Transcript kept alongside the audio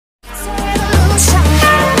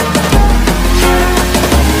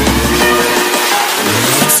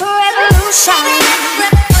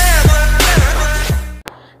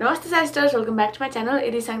welcome back to my channel.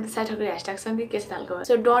 It is Sangita Shahi #Sangita के सालको.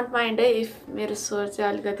 So don't mind if मेरो स्वर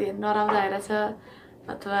चाहिँ अलिकति नराम्रो आइराछ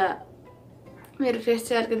अथवा मेरो फेस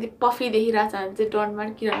चाहिँ अलिकति पफी देखिरहेछ भने चाहिँ डोन्ट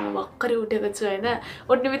माइन्ड किनभने म भर्खरै उठेको छु हैन.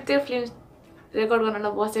 उठ्ने बित्तिकै फिल्म रेकर्ड गर्न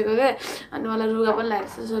बसेको के अनि मलाई रुगा पनि लागेछ.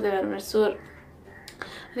 सो त्यही भएर मेरो स्वर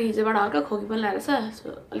अनि हिजोबाट हल्का खोकी पनि लागेछ. सो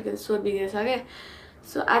अलिकति स्वर बिग्रेछ के.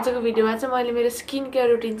 सो आजको भिडियोमा चाहिँ मैले मेरो स्किन केयर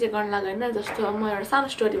रुटिन चाहिँ गर्न लाग्यो हैन. जस्तो म एउटा सानो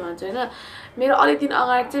स्टोरी भन्छु हैन. मेरो अलि दिन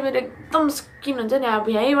अगाडि चाहिँ मेरो एकदम स्किन हुन्छ नि अब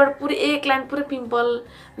यहीँबाट पुरै एक लाइन पुरै पिम्पल,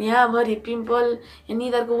 यहाँभरि पिम्पल, यहाँ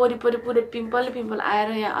निधारको वरिपरि पुरै पिम्पल आएर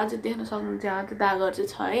यहाँ अझै देख्न सक्नुहुन्छ यहाँ त्यो दागहरू चाहिँ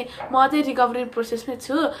छ है. म अझै रिकभरी प्रोसेसमै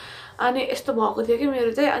छु. अनि यस्तो भएको थियो कि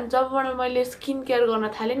मेरो चाहिँ. अनि जबबाट मैले स्किन केयर गर्न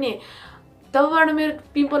थालेँ नि तबबाट मेरो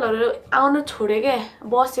पिम्पलहरू आउन छोड्यो के,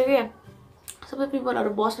 बस्यो के. सबै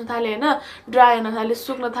पिम्पलहरू बस्न थाले हैन, ड्राई हुन थाले,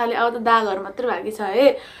 सुक्न थाले. अब त दागहरू मात्रै बाँकी छ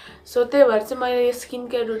है. सो त्यही भएर चाहिँ मैले यो स्किन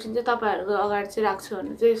केयर रुटिन चाहिँ तपाईहरुको अगाडि चाहिँ राख्छु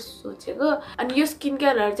भन्ने चाहिँ सोचेको. अनि यो स्किन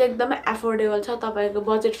केयरहरू चाहिँ एकदमै एफोर्डेबल छ, तपाईको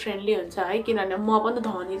बजेट फ्रेन्डली हुन्छ है. किनभने म पनि त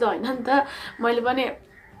धनी त हैन नि त. मैले पनि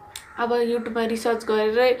अब युट्युबमा रिसर्च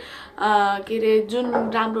गरेरै के रे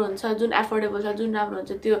जुन राम्रो हुन्छ, जुन एफोर्डेबल छ, जुन राम्रो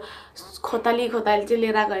हुन्छ त्यो खोताली चाहिँ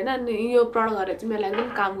लिएर आएको हैन. अनि यो प्रडक्टहरु चाहिँ मेरो लागि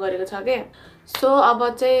एकदम काम गरेको छ के. सो अब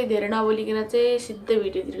चाहिँ धेरै नबोलिकन चाहिँ सिधै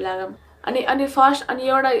भिडियोतिर लागौँ. अनि फर्स्ट अनि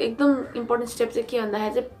एउटा एकदम इम्पोर्टेन्ट स्टेप चाहिँ के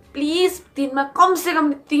भन्दाखेरि चाहिँ प्लिज दिनमा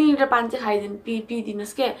कमसेकम 3 लिटर पानी चाहिँ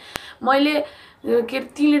पिदिनुस् के. मैले के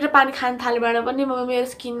 3 लिटर पानी खान थालेबाट पनि मेरो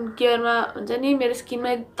स्किन केयरमा हुन्छ नि, मेरो स्किनमा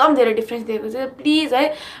एकदम धेरै डिफरेन्स देखेको छ. प्लिज है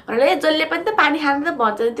भनेर जसले पनि त पानी खान त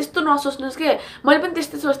भन्छ त्यस्तो नसोच्नुस् के. मैले पनि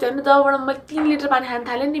त्यस्तै सोच्थेँ हैन. जबबाट मैले 3 लिटर पानी खान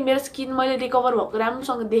थालेँ नि मेरो स्किन मैले रिकभर भएको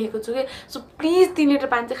राम्रोसँग देखेको छु के. सो प्लिज 3 लिटर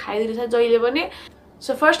पानी चाहिँ खाइदिनुस् जहिले पनि.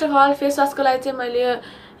 So first of all face वासको लागि चाहिँ मैले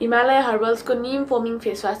हिमालय हर्बल्सको नीम फोमिङ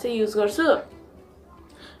फेस वास चाहिँ युज गर्छु.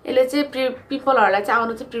 यसले चाहिँ पिम्पलहरूलाई चाहिँ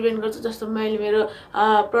आउन चाहिँ प्रिभेन्ट गर्छ. जस्तो मैले मेरो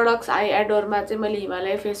प्रोडक्ट्स आई एडोरमा चाहिँ मैले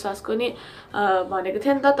हिमालय फेस वासको नि भनेको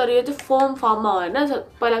थिएँ नि त. तर यो चाहिँ फोम फर्ममा हो हैन.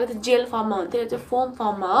 पहिलाको चाहिँ जेल फर्ममा हुन्थ्यो, यो चाहिँ फोम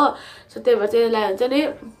फर्ममा हो. सो त्यही भएर चाहिँ यसलाई हुन्छ नि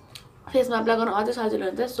फेसमा अप्लाई गर्न अझै सजिलो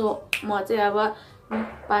हुन्छ. सो म चाहिँ अब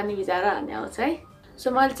पानी भिजाएर हाल्ने आउँछ है. सो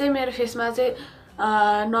मैले चाहिँ मेरो फेसमा चाहिँ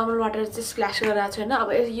नर्मल वाटर चाहिँ स्प्ल्यास गरिरहेको छु हैन. अब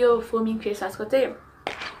यो फोमिङ फेस वासको चाहिँ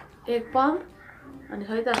 1 पम्प अनि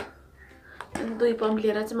खै त 2 पम्प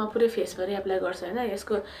लिएर चाहिँ म पुरै फेसभरि एप्लाई गर्छु हैन.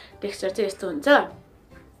 यसको टेक्सचर चाहिँ यस्तो हुन्छ.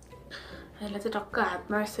 यसलाई चाहिँ टक्क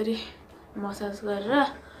हातमा यसरी मसाज गरेर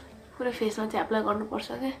पुरै फेसमा चाहिँ एप्लाई गर्नुपर्छ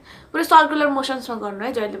के. पुरै सर्कुलर मोसन्समा गर्नु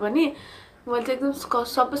है जहिले पनि. मैले चाहिँ एकदम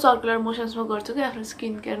सबै सर्कुलर मोसन्समा गर्छु के आफ्नो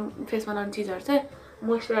स्किन केयर फेसमा लाउने चिजहरू चाहिँ.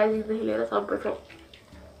 मोइस्चराइजरदेखि लिएर सबै छ.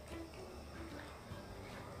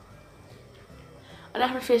 अनि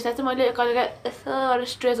आफ्नो फेसलाई चाहिँ मैले कहिले यसो गरेर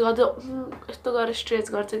स्ट्रेच गर्छु, यस्तो गरेर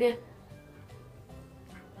स्ट्रेच गर्छु के.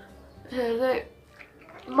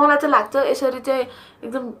 मलाई चाहिँ लाग्छ यसरी चाहिँ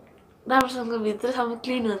एकदम राम्रोसँग भित्रसम्म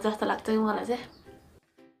क्लिन हुन्छ जस्तो लाग्छ कि मलाई चाहिँ.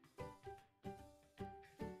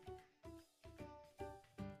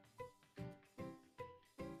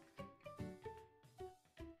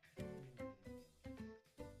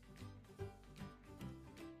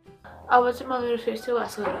 अब चाहिँ म मेरो फेस चाहिँ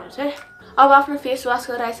वास गरिरहेको है. अब आफ्नो फेस वास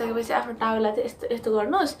गरेर आइसकेपछि आफ्नो टावेललाई चाहिँ यस्तो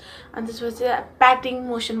गर्नुहोस्. अनि त्यसपछि प्याटिङ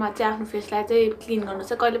मोसनमा चाहिँ आफ्नो फेसलाई चाहिँ क्लिन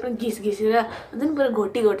गर्नुहोस्. कहिले पनि घिसेर हुन्छ नि पुरा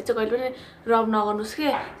घोटी चाहिँ कहिले पनि रब नगर्नुहोस्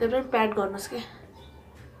के. त्यही पनि प्याट गर्नुहोस् के.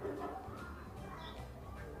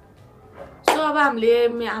 सो अब हामीले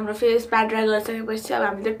हाम्रो फेस प्याट ड्राई गरिसकेपछि अब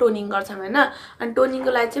हामीले टोनिङ गर्छौँ हैन. अनि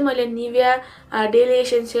टोनिङको लागि चाहिँ मैले निभिया डेली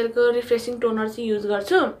एसेन्सियलको रिफ्रेसिङ टोनर चाहिँ युज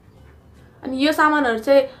गर्छु. अनि यो सामानहरू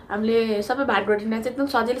चाहिँ हामीले सबै भाटबटीमा चाहिँ एकदम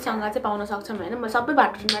सजिलैसँग चाहिँ पाउन सक्छौँ हैन. म सबै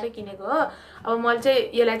भाटबटीबाटै किनेको हो. अब मैले चाहिँ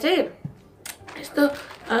यसलाई चाहिँ यस्तो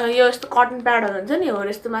यो यस्तो कटन प्याडहरू हुन्छ नि हो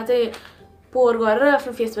यस्तोमा चाहिँ पोर गरेर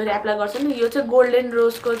आफ्नो फेसभरि एप्लाई गर्छु नि. यो चाहिँ गोल्डन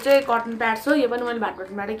रोजको चाहिँ कटन प्याड्स हो. यो पनि मैले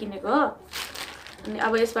भाटबटीबाटै किनेको हो. अनि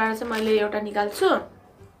अब यसबाट चाहिँ मैले एउटा निकाल्छु.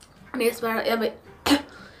 अनि यसबाट अब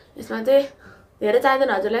यसमा चाहिँ धेरै चाहिँदैन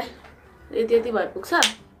हजुरलाई, यति भए पुग्छ.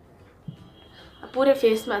 पुरै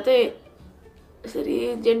फेसमा चाहिँ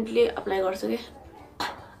यसरी जेन्टली अप्लाई गर्छु के.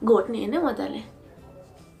 घोट्ने हैन मजाले.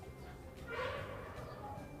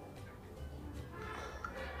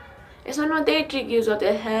 यसमा म त्यही ट्रिक युज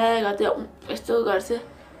गर्थेँ यस्तो गर्छु.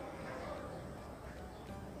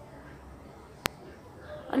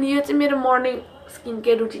 अनि यो चाहिँ मेरो मर्निङ स्किन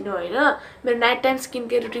केयर रुटिन हो हैन. मेरो night time skin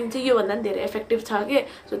care routine चाहिँ योभन्दा पनि धेरै इफेक्टिभ छ के.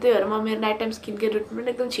 सो त्यही भएर म मेरो night time skin care routine पनि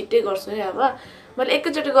एकदम छिट्टै गर्छु है. अब मैले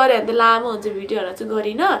एकैचोटि गरेँ भने त लामो हुन्छ भिडियोहरू चाहिँ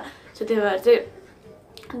गरिनँ. सो त्यही भएर चाहिँ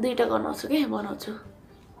 2टा बनाउँछु के बनाउँछु.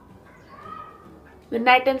 मेरो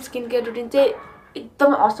night time skin care routine चाहिँ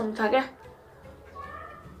एकदम असम छ क्या.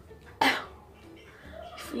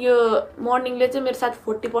 यो मर्निङले चाहिँ मेरो साथ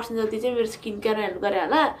 40% जति चाहिँ मेरो स्किन केयर हेल्प गरे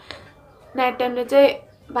होला. नाइट टाइमले चाहिँ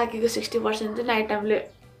बाँकीको 60% चाहिँ नाइट टाइमले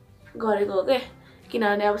गरेको हो के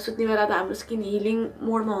किनभने अब सुत्ने बेला त हाम्रो स्किन हिलिङ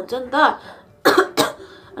मोडमा हुन्छ नि त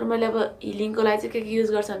अनि मैले अब हिलिङको लागि चाहिँ के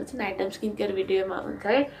युज गर्छ भने चाहिँ नाइट टाइम स्किन केयर भिडियोमा हुन्छ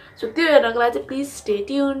है सो त्यो हेर्नको लागि चाहिँ प्लिज स्टे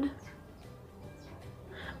ट्युन्ड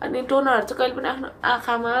अनि टोनरहरू चाहिँ कहिले पनि आफ्नो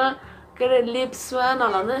आँखामा के अरे लिप्समा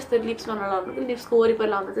नलाउनु यस्तो लिप्समा नलाउनु कि लिप्सको वरिपरि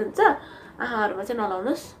लाउँदा चाहिँ हुन्छ आँखाहरूमा चाहिँ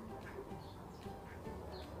नलाउनुहोस्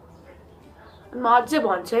म अझै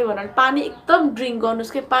भन्छु है भनेर पानी एकदम ड्रिङ्क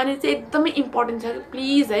गर्नुहोस् कि पानी चाहिँ एकदमै इम्पोर्टेन्ट छ कि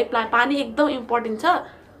प्लिज है पानी एकदम इम्पोर्टेन्ट छ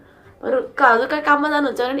बरु हजुर कहीँ काममा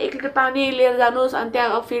जानुहुन्छ भने 1 लिटर पानी लिएर जानुहोस् अनि त्यहाँ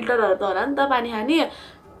अब फिल्टरहरू त होला नि त पानी खाने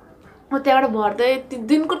त्यहाँबाट भर्दै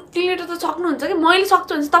दिनको 3 लिटर त सक्नुहुन्छ कि मैले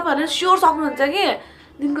सक्छु भने तपाईँहरूले स्योर सक्नुहुन्छ कि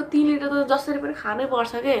दिनको 3 लिटर त जसरी पनि खानै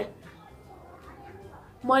पर्छ कि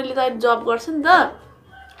मैले त अहिले जब गर्छु नि त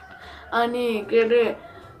अनि के अरे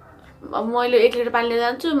अब मैले 1 लिटर पानी लिएर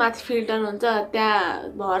जान्छु माथि फिल्टर हुन्छ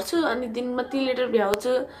त्यहाँ भर्छु अनि दिनमा 3 लिटर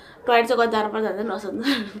भ्याउँछु टोयलेट चाहिँ कति जानुपर्छ भने नसोध्नु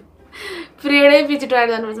पिरियडै पछि टोयलेट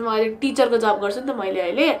जानुपर्छ म अहिले टिचरको जब गर्छु नि त मैले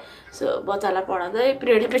अहिले सो बच्चालाई पढाउँदै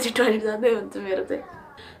पिरियडै पछि टोयलेट जाँदै हुन्छ मेरो चाहिँ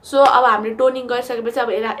सो अब हामीले टोनिङ गरिसकेपछि अब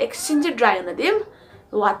यसलाई एकछिन चाहिँ ड्राई हुन दिउँ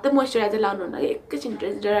वात्तै मोइस्चराइजर लाउनु हुन्न कि एकैछिन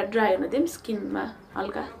ड्राई हुन दिउँ स्किनमा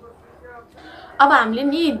हल्का अब हामीले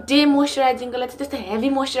नि डे मोइस्चराइजिङको लागि चाहिँ त्यस्तो हेभी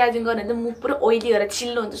मोइस्चराइजिङ गर्ने भने मुख पुरै ओइली गरेर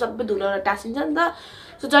चिल्लो हुन्छ सबै धुलोहरू टाँसिन्छ नि त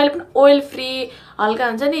सो जहिले पनि ओइल फ्री हल्का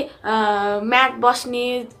हुन्छ नि म्याट बस्ने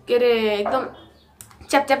के अरे एकदम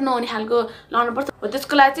च्याप नहुने खालको लाउनुपर्छ हो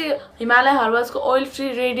त्यसको लागि चाहिँ Himalaya हर्बल्सको oil free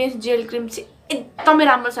Radiance jail cream चाहिँ एकदमै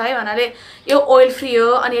राम्रो छ है भन्नाले यो ओइल फ्री हो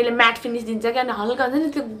अनि यसले म्याट फिनिस दिन्छ कि अनि हल्का हुन्छ नि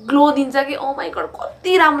त्यो ग्लो दिन्छ कि ओ माई गड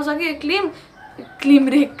कति राम्रो छ कि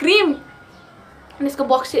क्रिम अनि यसको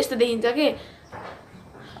बक्स चाहिँ यस्तो देखिन्छ कि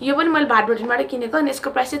यो पनि मैले भाटभटिनबाटै किनेको अनि यसको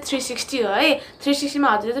प्राइस चाहिँ 360 हो है 360 मा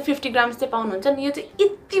हजुरले चाहिँ 50 ग्राम्स चाहिँ पाउनुहुन्छ नि यो चाहिँ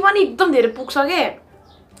यति पनि एकदम धेरै पुग्छ के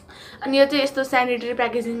अनि यो चाहिँ यस्तो स्यानिटरी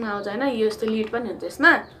प्याकेजिङमा आउँछ हैन यो यस्तो लिड पनि हुन्छ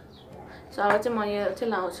यसमा सो अब चाहिँ म यो चाहिँ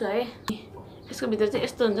लाउँछु है यसको भित्र चाहिँ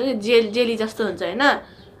यस्तो हुन्छ कि जेली जस्तो हुन्छ हैन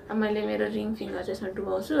अब मैले मेरो रिङ फिङ्गर चाहिँ यसमा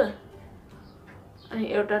डुबाउँछु अनि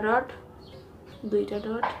एउटा डट दुईटा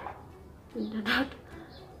डट तीनटा डट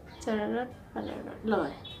चारवटा डट पाँचवटा डट ल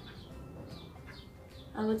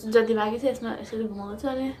अब चाहिँ जति बाँकी छ यसमा यसरी घुमाउँछु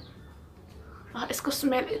अनि यसको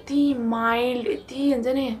स्मेल यति माइल्ड यति हुन्छ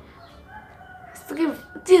नि यस्तो के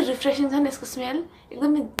यति रिफ्रेसिङ छ नि यसको स्मेल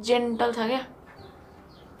एकदमै जेन्टल छ क्या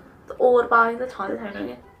ओभर पावरिङ त छँदै छैन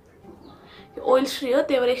क्या यो ओइल फ्री हो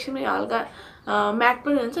त्यही भएर एकछिनमै हल्का म्याट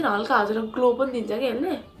पनि हुन्छ नि हल्का हजुरलाई ग्लो पनि दिन्छ कि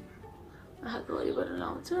यसले आँखाको वरिपरि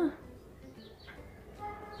लाउँछु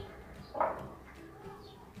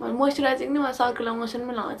म मोइस्चराइजिङ नै म सर्कुलर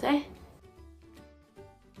मोसनमै लाउँछु है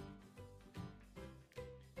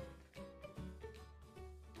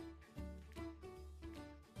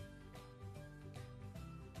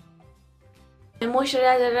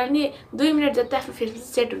मोइस्चराइजरलाई नि 2 मिनट जति आफ्नो फेसमा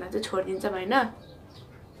सेट हुन चाहिँ छोडिदिन्छौँ हैन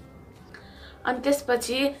अनि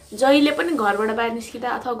त्यसपछि जहिले पनि घरबाट बाहिर निस्किँदा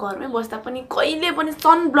अथवा घरमै बस्दा पनि कहिले पनि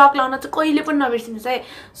सन ब्लक लाउन चाहिँ कहिले पनि नबिर्सिनुहोस् है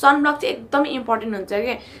सन ब्लक चाहिँ एकदमै इम्पोर्टेन्ट हुन्छ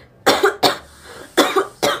के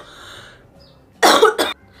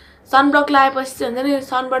सन ब्लक लगाएपछि चाहिँ हुन्छ नि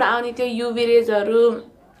सनबाट आउने त्यो युभी रेजहरू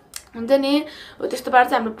हुन्छ नि त्यस्तोबाट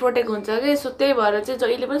चाहिँ हाम्रो प्रोटेक्ट हुन्छ कि सो त्यही भएर चाहिँ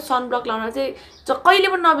जहिले पनि सन ब्लक लाउन चाहिँ कहिले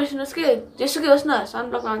पनि नबिर्सिनुहोस् कि जेसुकै होस् न सन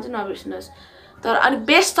ब्लक लाउन चाहिँ नबिर्सिनुहोस् तर अनि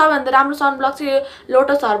बेस्ट छ भने त राम्रो सन ब्लक चाहिँ यो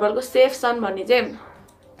लोटस हर्बलको सेफ सन भन्ने चाहिँ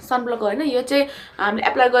सन ब्लक हो हैन यो चाहिँ हामीले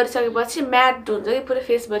एप्लाई गरिसकेपछि म्याट हुन्छ कि पुरै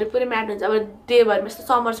फेसभरि पुरै म्याट हुन्छ अब डेभरिमा यस्तो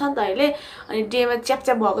समर छ नि त अहिले अनि डेमा च्याप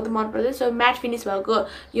भएको त मन पर्दैन सो म्याट फिनिस भएको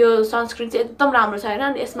यो सनस्क्रिन चाहिँ एकदम राम्रो छ हैन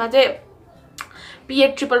अनि यसमा चाहिँ PA++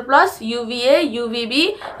 UVA UVB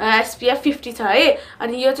SPF 50 छ है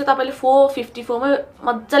अनि यो चाहिँ तपाईले 454 मा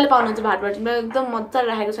मज्जाले पाउनुहुन्छ भाटभटिनमा एकदम मज्जाले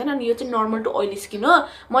राखेको छैन अनि यो चाहिँ नर्मल टु ओइली स्किन हो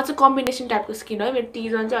म चाहिँ कम्बिनेसन टाइपको स्किन हो मेरो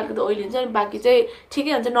टी-जोन चाहिँ अलिकति ओइली हुन्छ अनि बाकी चाहिँ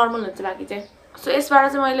ठिकै हुन्छ नर्मल हुन्छ बाकी चाहिँ सो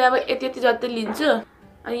यसबाट चाहिँ मैले अब यति जति लिन्छु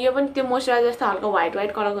अनि यो पनि त्यो मोइस्चराइजर जस्तो हल्का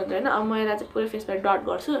व्हाइट कलरको हुन्छ हैन अब म यसलाई चाहिँ पुरै फेसमा डट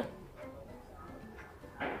गर्छु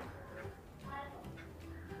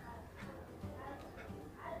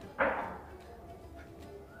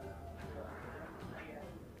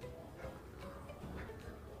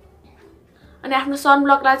अनि आफ्नो सन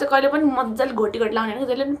ब्लकलाई चाहिँ कहिले पनि मज्जाले घोटी लाउने हैन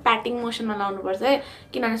जहिले पनि प्याटिङ मोसनमा लाउनुपर्छ है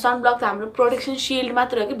किनभने सन ब्लक त हाम्रो प्रोटेक्सन शिल्ड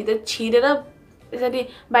मात्र हो कि भित्र छिरेर यसरी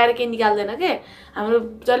बाहिर केही निकाल्दैन के हाम्रो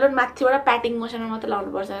जहिले पनि माथिबाट प्याटिङ मोसनमा मात्र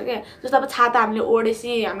लाउनुपर्छ के जस्तो अब छाता हामीले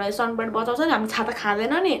ओडेसी हामीलाई सनबाट बचाउँछ नि हामीले छाता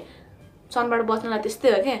खाँदैन नि सनबाट बच्नलाई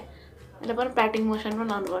त्यस्तै हो के यसले पनि प्याटिङ मोसनमा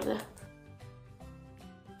लाउनुपर्छ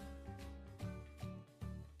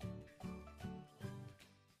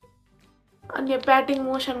अनि यो प्याटिङ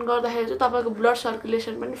मोसन गर्दाखेरि चाहिँ तपाईको ब्लड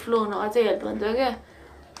सर्कुलेसन पनि फ्लो हुन अझै हेल्प हुन्छ के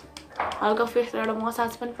हल्का फेसमा एउटा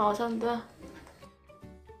मसाज पनि पाउँछ नि त।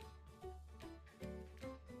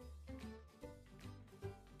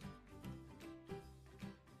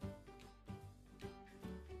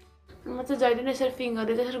 म चाहिँ जहिले नै यसरी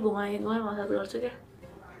फिङ्गरले त्यसरी घुमाइ मसाज गर्छु क्या।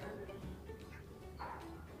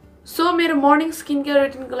 सो मेरो मर्निङ स्किन केयर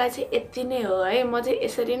रुटिनको लागि चाहिँ यति नै हो है। म चाहिँ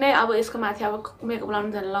यसरी नै अब यसको माथि अब मेकअप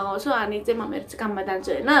लाउनु जान लगाउँछु अनि चाहिँ म मेरो चाहिँ काममा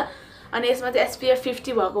जान्छु होइन। अनि यसमा चाहिँ SPF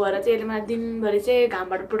 50 भएको भएर चाहिँ यसले मलाई दिनभरि चाहिँ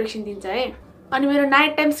घामबाट प्रोटेक्सन दिन्छ है। अनि मेरो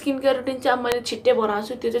night time skin care routine चाहिँ अब मैले छिट्टै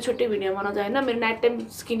बनाउँछु, त्यो चाहिँ छुट्टै भिडियो बनाउँछु होइन। मेरो night time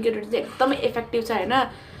skin care routine चाहिँ एकदमै इफेक्टिभ छ होइन।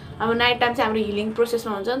 अब नाइट टाइम चाहिँ हाम्रो हिलिङ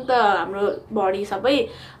प्रोसेसमा हुन्छ नि त हाम्रो बडी सबै,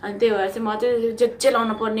 अनि त्यही भएर चाहिँ म चाहिँ जे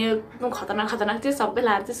लाउनु पर्ने एकदम खतरनाक चाहिँ सबै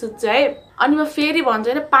लाएर चाहिँ सुत्छु है। अनि म फेरि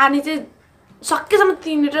भन्छु होइन, पानी चाहिँ सकेसम्म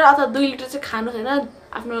 3 लिटर अथवा 2 लिटर चाहिँ खानुहोस् होइन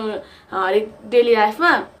आफ्नो हरेक डेली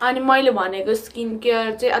लाइफमा। अनि मैले भनेको स्किन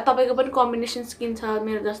केयर चाहिँ तपाईँको पनि कम्बिनेसन स्किन छ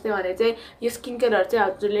मेरो जस्तै भने चाहिँ यो स्किन केयरहरू चाहिँ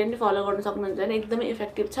हजुरले नि फलो गर्न सक्नुहुन्छ होइन, एकदमै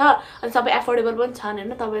इफेक्टिभ छ अनि सबै एफोर्डेबल पनि छन्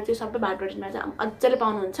होइन। तपाईँ चाहिँ सबै भाटबटीमा चाहिँ अझैले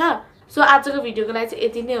पाउनुहुन्छ। सो आजको भिडियोको लागि चाहिँ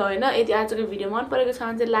यति नै हो होइन। यदि आजको भिडियो मन परेको छ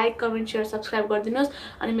भने चाहिँ लाइक, कमेन्ट, सेयर, सब्सक्राइब गरिदिनुहोस्।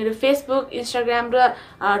 अनि मेरो फेसबुक, इन्स्टाग्राम र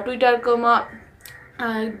ट्विटरको म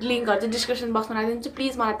लिङ्कहरू चाहिँ डिस्क्रिप्सन बक्समा राखिदिन्छु,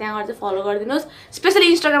 प्लिज मलाई त्यहाँबाट चाहिँ फलो गरिदिनुहोस्। स्पेसली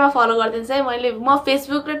इन्स्टाग्राममा फलो गरिदिनुहोस् है। म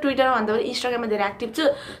फेसबुक र ट्विटरमा भन्दा पनि इन्स्टाग्राममा धेरै एक्टिभ छु,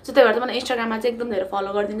 सो त्यही भएर चाहिँ मलाई इन्स्टाग्राममा चाहिँ एकदम धेरै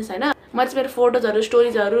फलो गरिदिनुहोस् होइन। म चाहिँ मेरो फोटोजहरू,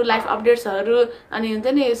 स्टोरिजहरू, लाइफ अपडेट्सहरू अनि हुन्छ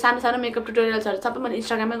नि सानो सानो मेकअप ट्युटोरियल्सहरू सबै मैले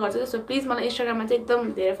इन्स्टाग्राममै गर्छु। सो प्लिज मलाई इन्स्टाग्राममा चाहिँ एकदम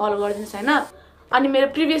धेरै फलो गरिदिनुहोस् होइन। अनि मेरो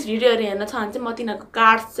प्रिभियस भिडियोहरू हेर्न छ भने चाहिँ म तिनीहरूको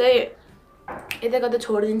कार्ड्स चाहिँ यता कतै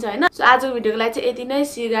छोडिदिन्छु होइन। सो आजको भिडियोको लागि चाहिँ यति नै।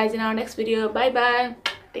 C you guys in our next video. By by,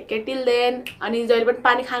 take care till then. अनि जहिले पनि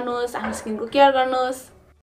पानी खानुहोस्, आफ्नो स्किनको केयर गर्नुहोस्।